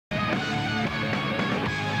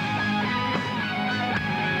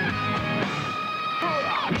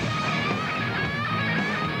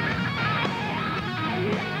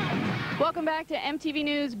back to MTV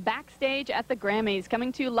News Backstage at the Grammys,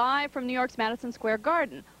 coming to you live from New York's Madison Square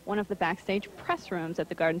Garden, one of the backstage press rooms at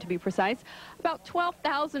the Garden, to be precise. About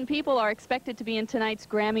 12,000 people are expected to be in tonight's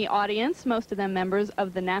Grammy audience, most of them members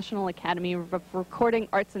of the National Academy of Recording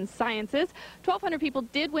Arts and Sciences. 1,200 people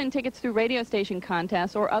did win tickets through radio station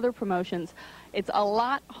contests or other promotions. It's a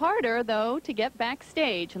lot harder, though, to get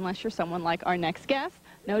backstage, unless you're someone like our next guest.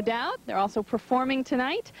 No doubt. They're also performing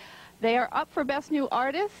tonight. They are up for Best New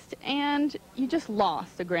Artist, and you just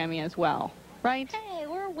lost a Grammy as well, right? Hey,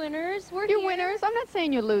 we're winners. You're winners. I'm not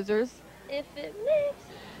saying you're losers. If it makes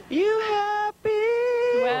you happy.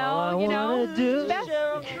 Well, you know, she's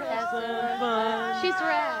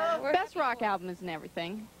rad. Best rock album and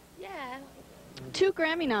everything. Yeah. 2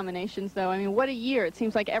 Grammy nominations, though. I mean, what a year. It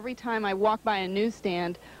seems like every time I walk by a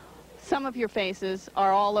newsstand, some of your faces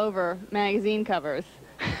are all over magazine covers.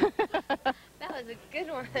 That was a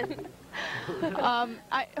good one.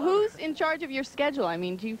 Who's in charge of your schedule? I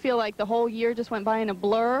mean, do you feel like the whole year just went by in a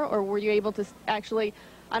blur, or were you able to actually,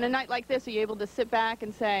 on a night like this, are you able to sit back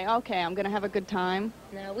and say, okay, I'm going to have a good time?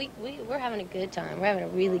 No, we're having a good time. We're having a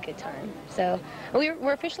really good time. So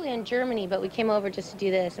we're officially in Germany, but we came over just to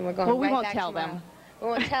do this, and we're going right back tomorrow. Well, we won't tell them. We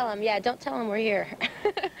won't tell them. Yeah, don't tell them we're here.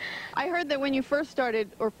 I heard that when you first started,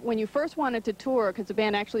 or when you first wanted to tour, because the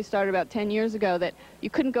band actually started about 10 years ago, that you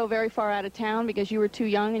couldn't go very far out of town because you were too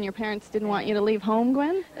young and your parents didn't want you to leave home,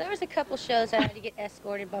 Gwen? There was a couple shows I had to get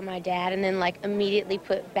escorted by my dad and then, like, immediately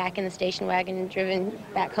put back in the station wagon and driven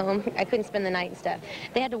back home. I couldn't spend the night and stuff.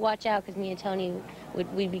 They had to watch out because me and Tony,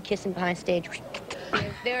 we'd be kissing behind stage.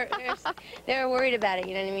 They were worried about it,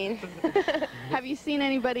 you know what I mean? Have you seen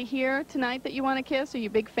anybody here tonight that you want to kiss? Are you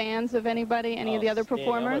big fans of anybody, any of the other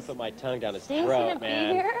performers? I'm gonna put my tongue down his Sting's throat, gonna man.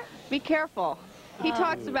 Be here? Be careful. He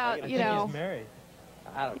talks about, you know... He's married.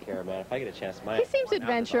 I don't care, man. If I get a chance, He seems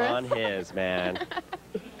adventurous. on his, man.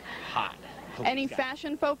 Hot. Any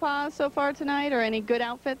fashion faux pas so far tonight, or any good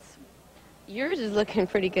outfits? Yours is looking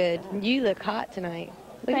pretty good. You look hot tonight.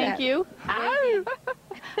 Look Thank you. I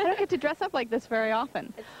don't get to dress up like this very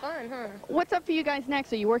often. It's fun, huh? What's up for you guys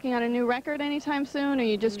next? Are you working on a new record anytime soon, or are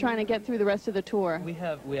you just trying to get through the rest of the tour?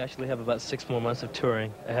 We actually have about 6 more months of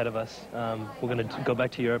touring ahead of us. We're going to go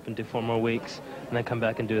back to Europe and do 4 more weeks, and then come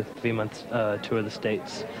back and do a 3-month tour of the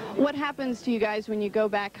States. What happens to you guys when you go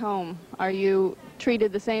back home? Are you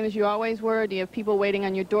treated the same as you always were? Do you have people waiting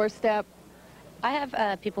on your doorstep? I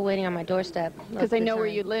have people waiting on my doorstep. Because they know where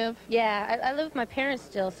you live? Yeah, I live with my parents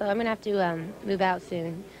still, so I'm going to have to move out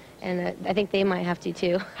soon. And I think they might have to,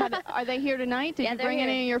 too. Are they here tonight? Did you bring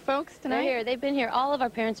any of your folks tonight? They're here. They've been here. All of our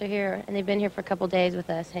parents are here, and they've been here for a couple days with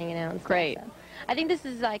us, hanging out and stuff. Great. So. I think this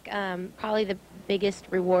is, like, probably the biggest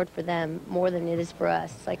reward for them, more than it is for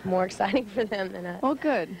us. It's, like, more exciting for them than us. Well,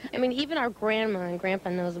 good. I mean, even our grandma and grandpa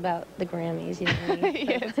knows about the Grammys, you know what I mean?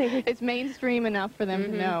 Yes, it's mainstream enough for them to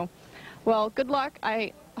know. Well, good luck.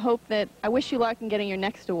 I wish you luck in getting your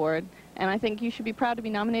next award, and I think you should be proud to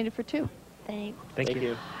be nominated for 2. Thanks. Thank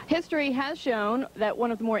you. History has shown that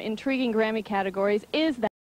one of the more intriguing Grammy categories is that